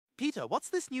Peter, what's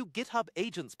this new GitHub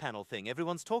Agents panel thing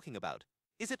everyone's talking about?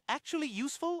 Is it actually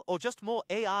useful or just more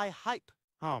AI hype?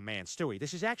 Oh man, Stewie,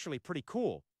 this is actually pretty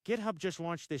cool. GitHub just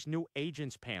launched this new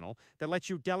Agents panel that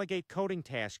lets you delegate coding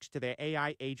tasks to their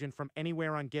AI agent from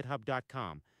anywhere on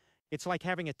GitHub.com. It's like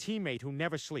having a teammate who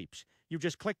never sleeps. You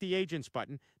just click the Agents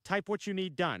button, type what you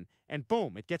need done, and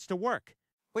boom, it gets to work.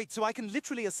 Wait, so I can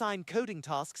literally assign coding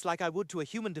tasks like I would to a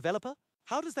human developer?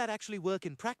 How does that actually work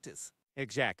in practice?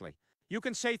 Exactly. You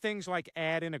can say things like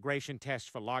add integration tests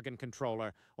for login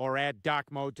controller or add dark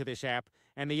mode to this app,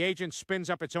 and the agent spins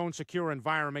up its own secure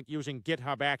environment using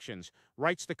GitHub Actions,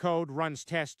 writes the code, runs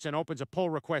tests, and opens a pull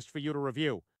request for you to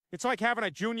review. It's like having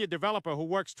a junior developer who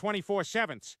works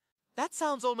 24/7. That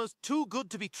sounds almost too good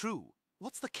to be true.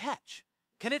 What's the catch?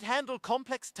 Can it handle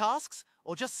complex tasks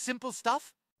or just simple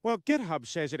stuff? Well, GitHub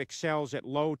says it excels at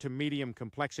low to medium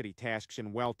complexity tasks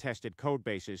in well-tested code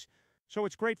bases, so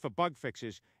it's great for bug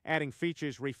fixes, adding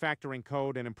features, refactoring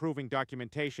code, and improving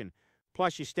documentation.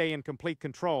 Plus, you stay in complete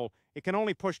control. It can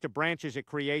only push to branches it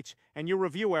creates, and you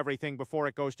review everything before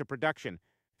it goes to production.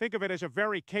 Think of it as a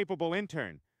very capable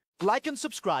intern. Like and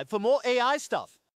subscribe for more AI stuff.